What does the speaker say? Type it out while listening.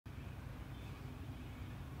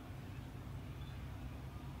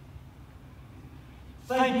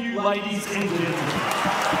Thank you, ladies and gentlemen.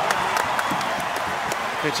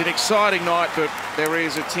 It's an exciting night, but there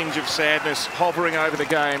is a tinge of sadness hovering over the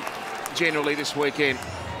game generally this weekend.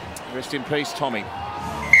 Rest in peace, Tommy.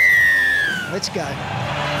 Let's go.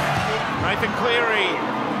 Ivan Cleary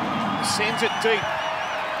sends it deep.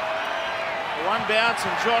 One bounce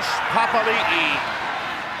and Josh Papali'i.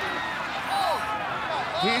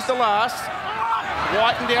 Here's the last.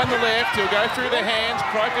 Whiten down the left. He'll go through the hands.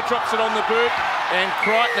 Croker drops it on the boot. And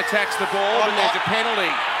Crichton attacks the ball, but there's a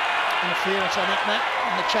penalty. Interference, I think, Matt,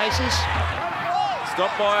 on the chasers.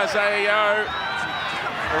 Stopped by Isaiah.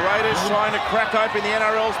 The Raiders trying to crack open the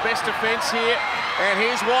NRL's best defence here. And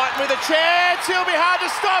here's Whiten with a chance. He'll be hard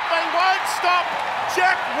to stop and won't stop.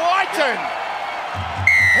 Jack Whiten.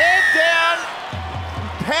 Head down,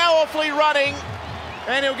 powerfully running,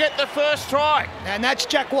 and he'll get the first try. And that's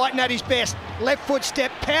Jack Whiten at his best. Left foot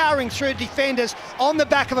step, powering through defenders on the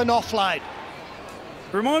back of an offload.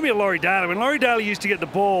 Remind me of Laurie Daly. When Laurie Daly used to get the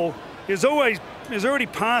ball, he was already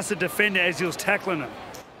past the defender as he was tackling him.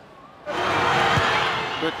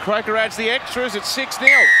 But Croker adds the extras at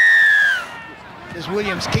 6-0. As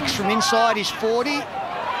Williams kicks from inside his 40.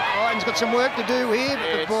 Crichton's got some work to do here,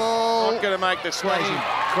 but the ball... not going to make the swing.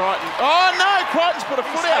 Crichton. Oh, no! Crichton's put a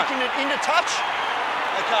foot out. Taking it into touch.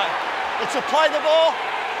 Okay. It's a play the ball.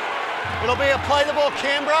 It'll be a play the ball,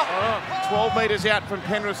 Canberra. 12 metres out from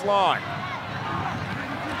Penrith's line.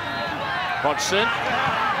 Hodgson.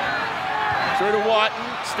 Through to Whiten.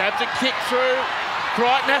 Stabs a kick through.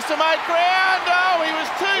 Crichton has to make ground. Oh, he was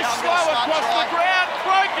too slow across the ground.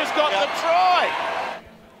 Croker's got the try.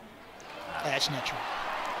 That's natural.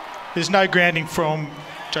 There's no grounding from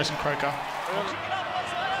Jason Croker.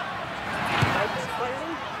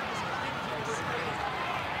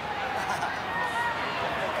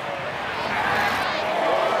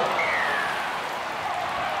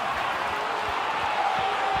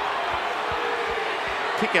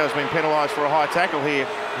 Kickout's been penalised for a high tackle here.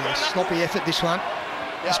 Yeah, sloppy effort this one,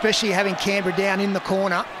 especially having Canberra down in the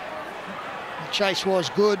corner. The chase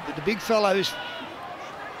was good, but the big fellow's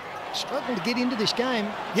struggling to get into this game.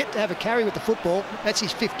 Yet to have a carry with the football. That's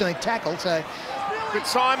his 15th tackle, so... But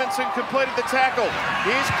Simonson completed the tackle.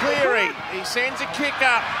 Here's Cleary. He sends a kick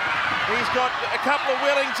up. He's got a couple of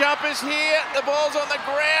willing jumpers here. The ball's on the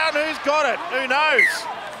ground. Who's got it? Who knows?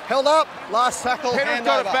 Held up. Last tackle. Penrith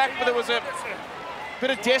got it back, but there was a bit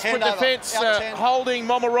of desperate defence holding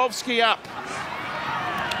Momirovski up.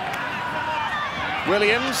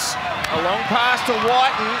 Williams, a long pass to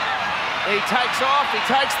Whiten. He takes off, he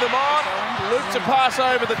takes them on, loops a pass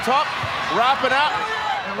over the top, Rapana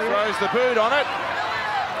throws the boot on it.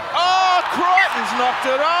 Oh, Crichton's knocked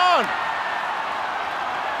it on.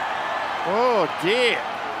 Oh dear.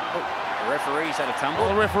 The referee's had a tumble.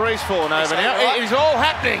 Well, the referee's fallen over now. Right? It is all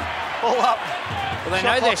happening. All up. Well, they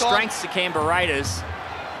know their strengths, the Canberra Raiders.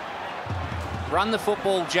 Run the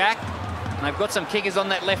football, Jack. And they've got some kickers on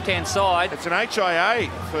that left-hand side. It's an HIA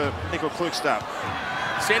for Nickel Kluckstup.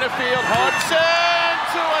 Centre field, Hodgson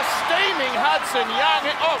to a steaming Hudson Young.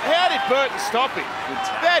 Oh, how did Burton stop him?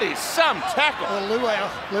 That is some tackle. Well,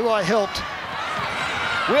 Luai helped.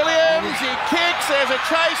 Williams, he kicks, there's a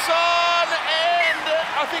chase on, and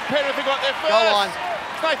I think Penrith have got their first. Goal line.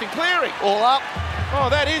 It's Nathan Cleary. All up. Oh,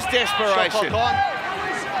 that is desperation. Shot clock on.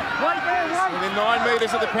 Within 9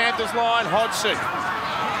 metres of the Panthers line, Hodgson.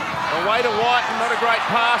 Away to Whiten, not a great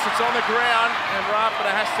pass, it's on the ground, and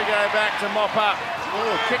Rapana has to go back to mop up.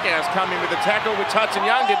 Oh, Kickout's come in with the tackle, which Hudson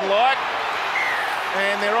Young didn't like.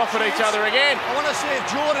 And they're off at each other again. I want to see if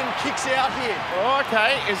Jordan kicks out here. Oh,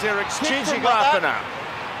 okay, is there a kick from got Rapana?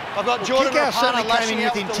 I've got Jordan Rapana lashing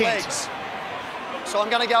out with with the intent. legs. So I'm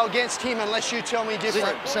going to go against him unless you tell me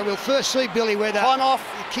different. So we'll first see, Billy, whether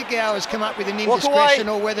Kickout has come up with an indiscretion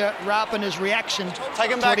or whether Rapana's reaction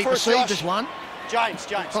Take him to back what he for us, perceived Josh. as one James.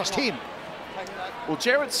 cost him. Well,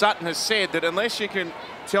 Jared Sutton has said that unless you can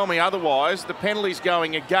tell me otherwise, the penalty's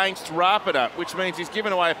going against Rapana, which means he's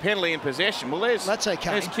given away a penalty in possession. Well, that's okay.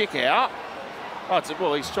 There's kick out. Oh,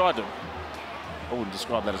 well, he's tried to... I wouldn't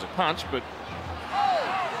describe that as a punch, but...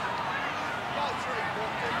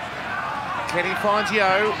 Kenny finds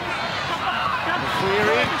Yo.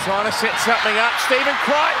 Cleary trying to set something up. Stephen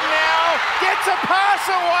Crichton now gets a pass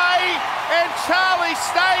away, and Charlie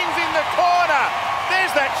Staines in the corner.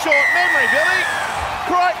 There's that short memory, Billy.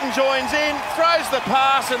 Crichton joins in, throws the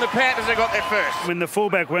pass, and the Panthers have got their first. When the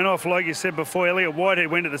fullback went off, like you said before, Elliot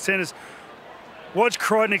Whitehead went to the centres. Watch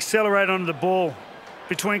Crichton accelerate onto the ball.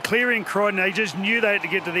 Between Cleary and Crichton, they just knew they had to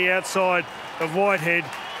get to the outside of Whitehead.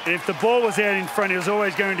 And if the ball was out in front, it was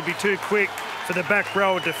always going to be too quick for the back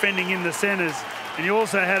row defending in the centres. And you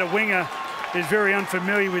also had a winger who's very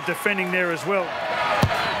unfamiliar with defending there as well.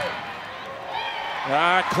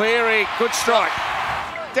 Cleary, good strike.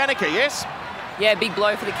 Danica, yes? Yeah, big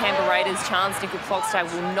blow for the Canberra Raiders. Chance Nickel Clogstad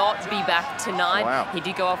will not be back tonight. Wow. He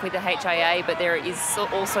did go off with the HIA, but there is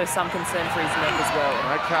also some concern for his neck as well.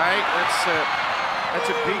 Okay, that's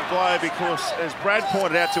a big blow because, as Brad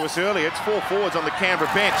pointed out to us earlier, it's 4 forwards on the Canberra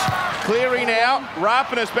bench. Cleary now,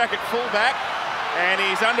 Rapina's back at fullback, and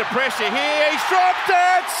he's under pressure here. He's dropped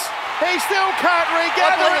it! He still can't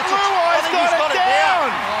regather it. Luai's got it down.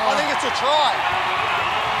 I think it's a try.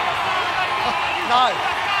 No.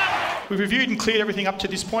 We've reviewed and cleared everything up to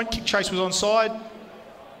this point. Kick chase was onside.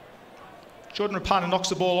 Jordan Rapana knocks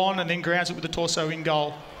the ball on and then grounds it with the torso in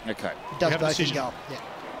goal. Okay. Does both in goal. Yeah.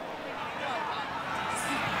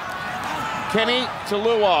 Kenny to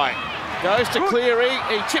Luai. Goes to Cleary.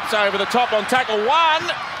 He chips over the top on tackle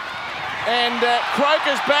 1. And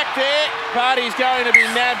Croker's back there, but he's going to be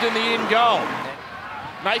nabbed in the in goal.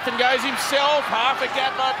 Nathan goes himself. Half a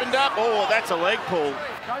gap opened up. Oh, that's a leg pull.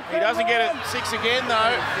 He doesn't get it 6 again,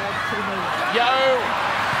 though. Yo.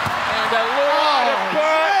 And a Luai to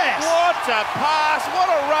Burton. Yes. What a pass. What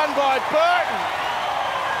a run by Burton.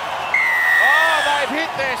 Oh, they've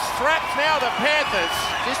hit their straps now, the Panthers.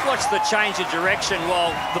 Just watch the change of direction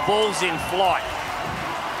while the ball's in flight.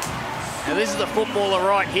 Now this is the footballer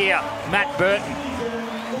right here, Matt Burton.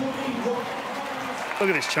 Look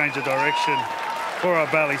at this change of direction. Poor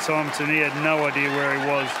old Bailey Simonson, he had no idea where he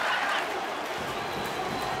was.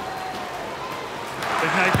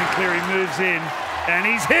 But Nathan Cleary moves in, and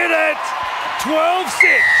he's hit it!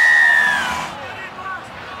 12-6!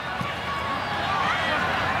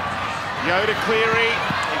 Yoda Cleary,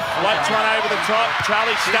 he floats one over the top.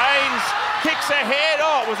 Charlie Staines kicks ahead.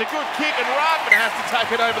 Oh, it was a good kick, and Rapina has to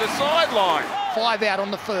take it over the sideline. 5 out on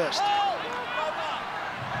the first.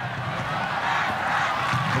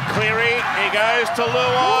 Cleary, he goes to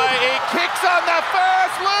Luai. He kicks on the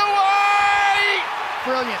first. Luai!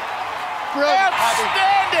 Brilliant. Brilliant.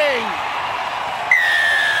 Outstanding!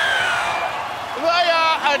 They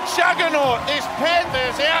are a juggernaut, this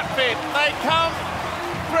Panthers outfit. They come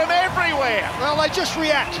from everywhere. Well, they just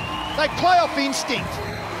react. They play off instinct.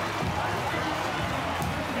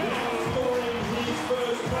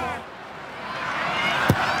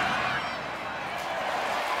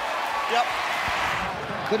 Yep.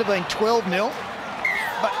 Could have been 12-0.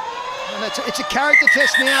 But it's a character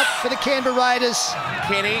test now for the Canberra Raiders.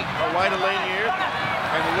 Kenny, away to Leniu.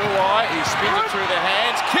 And Luai, he spins it through the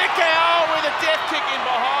hands. Kick out with a death kick in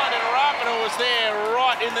behind, and Rapina was there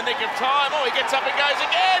right in the nick of time. Oh, he gets up and goes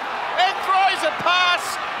again, and throws a pass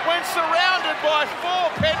when surrounded by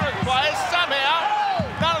 4 Penrith players. Somehow,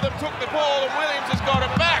 none of them took the ball, and Williams has got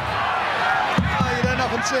it back. Oh, you don't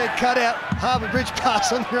often see a cut-out Harbour Bridge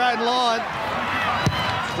pass on your own line.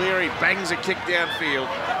 Cleary bangs a kick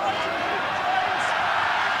downfield.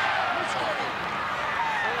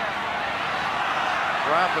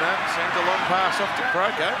 Rapina sends a long pass off to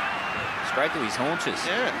Croker. Straight to his haunches.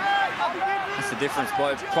 Yeah. That's the difference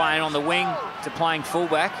by playing on the wing to playing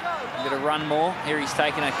fullback. You've got to run more. Here he's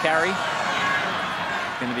taking a carry.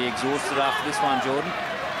 Going to be exhausted after this one, Jordan.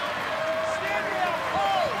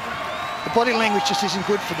 The body language just isn't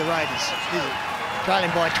good for the Raiders, is it?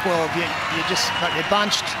 Trailing by 12, you just, they're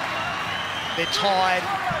bunched, they're tired.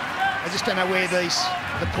 I just don't know where the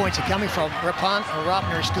points are coming from.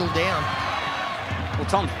 Rapina is still down. Well,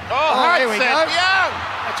 Tom. Oh, here we go. Young.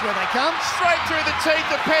 That's where they come. Straight through the teeth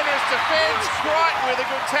of Penrith's defence. Crichton with a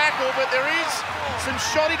good tackle, but there is some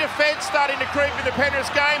shoddy defence starting to creep into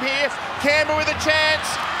Penrith's game here. Canberra with a chance.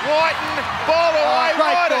 Whiten, ball away.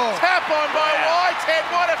 What a tap on by Whitehead.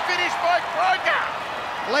 What a finish by Croker.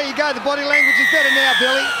 Well, there you go. The body language is better now,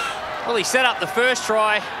 Billy. Well, he set up the first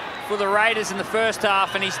try for the Raiders in the first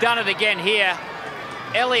half, and he's done it again here.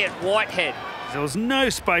 Elliott Whitehead. There was no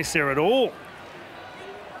space there at all.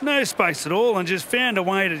 No space at all, and just found a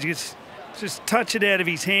way to just touch it out of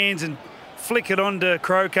his hands and flick it onto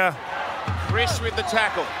Croker. Chris with the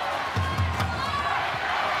tackle.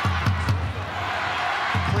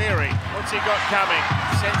 Cleary, what's he got coming?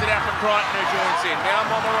 Sends it out for Crichton, who joins in. Now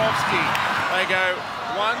Momirovski. They go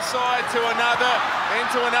one side to another, then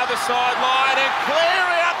to another sideline, and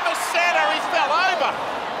Cleary up the centre. He fell over.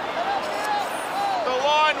 The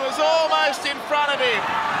line was almost in front of him.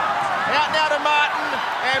 Out now to Martin,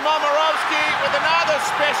 and Momirovski with another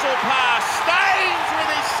special pass. Staines with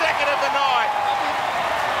his second of the night.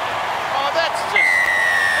 Oh, that's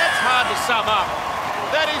hard to sum up.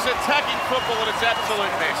 That is attacking football at its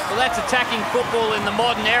absolute best. Well, that's attacking football in the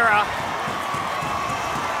modern era.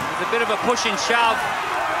 With a bit of a push and shove.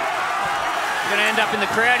 Going to end up in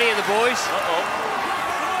the crowd here, the boys. Uh-oh.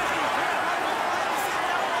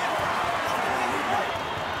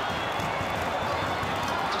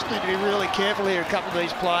 need to be really careful here, a couple of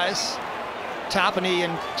these players. Tarpany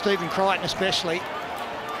and Stephen Crichton especially.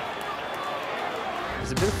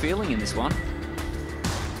 There's a bit of feeling in this one.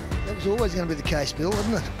 That was always going to be the case, Bill,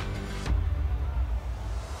 wasn't it?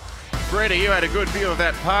 Freddie, you had a good view of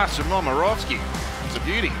that pass from Momirovski. It's a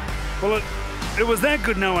beauty. Well, it was that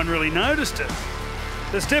good no one really noticed it.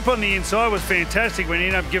 The step on the inside was fantastic when he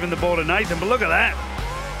ended up giving the ball to Nathan, but look at that.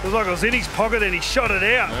 It was like it was in his pocket and he shot it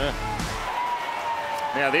out. Yeah.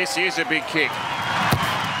 Now this is a big kick.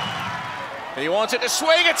 He wants it to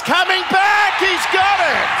swing, it's coming back, he's got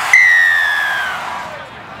it!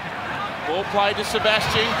 Ball played to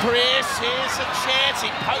Sebastian Chris, here's a chance,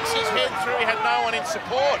 he pokes his head through, he had no one in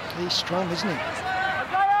support. He's strong, isn't he?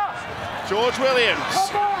 George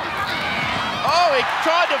Williams. Oh, he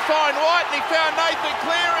tried to find White and he found Nathan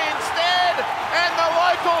Cleary instead, and the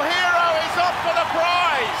local hero is off for the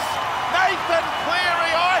prize. Nathan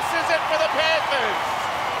Cleary ices it for the Panthers.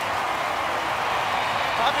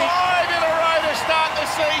 5 in a row to start the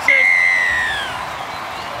season.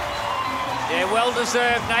 Yeah, well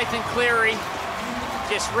deserved. Nathan Cleary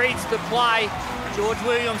just reads the play. George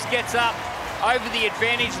Williams gets up over the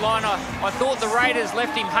advantage line. I thought the Raiders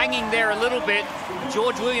left him hanging there a little bit.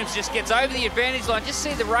 George Williams just gets over the advantage line. Just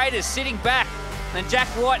see the Raiders sitting back. And Jack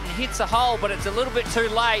White hits a hole, but it's a little bit too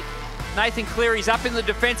late. Nathan Cleary's up in the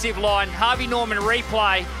defensive line. Harvey Norman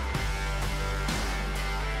replay.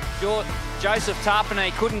 Joseph Tarpany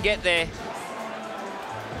couldn't get there.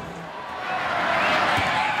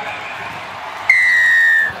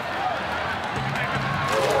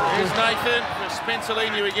 Here's Nathan for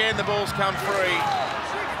Spencerlini again. The ball's come free.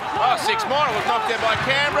 Oh, 6 more. It was knocked down by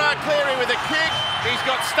Canberra. Cleary with a kick. He's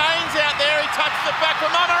got Staines out there. He touches it back for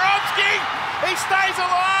Momirovski. He stays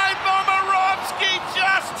alive. Momirovski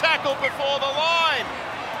just tackled before the line.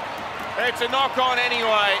 It's a knock on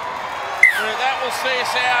anyway. That will see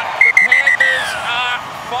us out. The Panthers are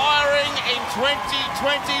firing in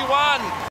 2021.